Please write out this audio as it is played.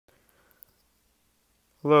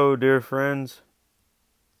Hello, dear friends.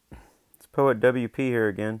 It's Poet WP here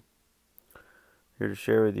again, here to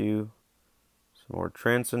share with you some more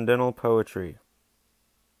transcendental poetry.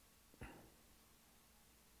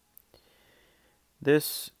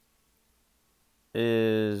 This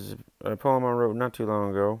is a poem I wrote not too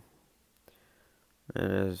long ago,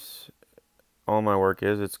 and as all my work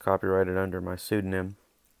is, it's copyrighted under my pseudonym,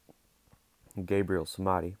 Gabriel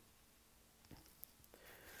Samadi.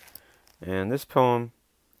 And this poem,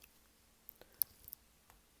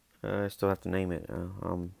 I still have to name it.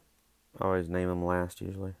 I always name them last,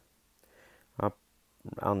 usually.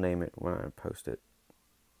 I'll name it when I post it.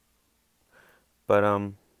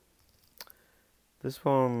 But this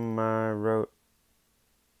poem I wrote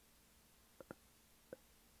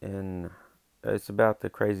in. It's about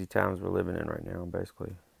the crazy times we're living in right now,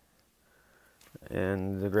 basically,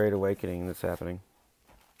 and the Great Awakening that's happening.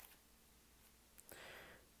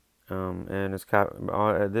 And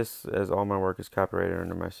this, as all my work, is copyrighted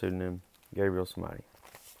under my pseudonym, Gabriel Samadi.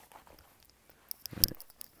 Right.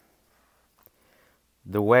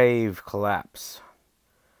 The wave collapse.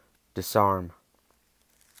 Disarm.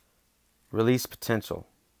 Release potential.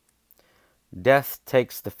 Death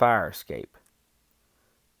takes the fire escape.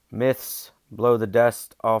 Myths blow the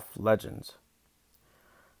dust off legends.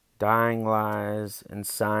 Dying lies and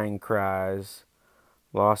sighing cries,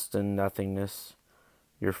 lost in nothingness.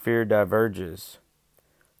 Your fear diverges,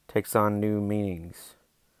 takes on new meanings.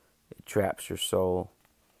 It traps your soul.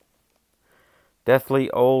 Deathly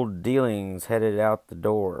old dealings headed out the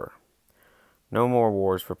door. No more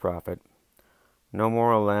wars for profit. No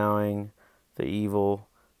more allowing the evil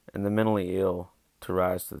and the mentally ill to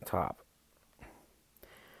rise to the top.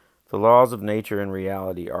 The laws of nature and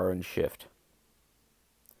reality are in shift.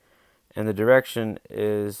 And the direction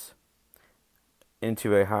is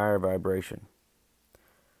into a higher vibration.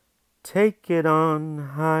 Take it on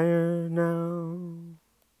higher now.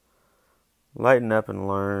 Lighten up and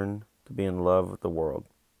learn to be in love with the world.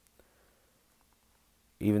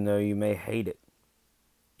 Even though you may hate it,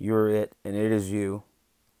 you're it and it is you.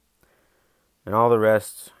 And all the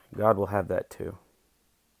rest, God will have that too.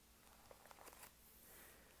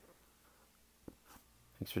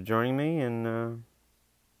 Thanks for joining me, and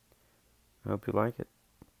I hope you like it.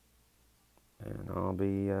 And I'll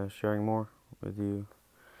be sharing more with you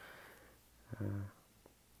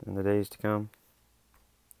in the days to come.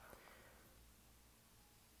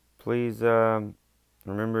 Please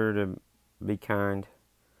remember to be kind,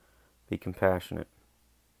 be compassionate.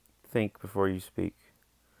 Think before you speak.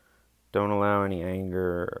 Don't allow any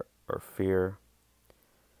anger or fear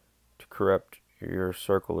to corrupt your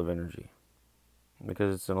circle of energy,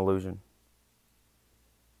 because it's an illusion.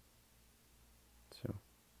 So,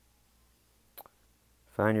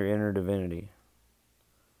 find your inner divinity.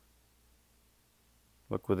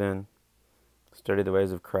 Look within. Study the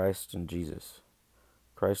ways of Christ and Jesus.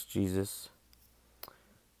 Christ, Jesus,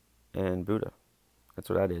 and Buddha. That's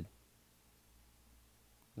what I did.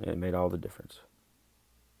 It made all the difference.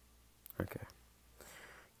 Okay.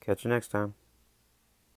 Catch you next time.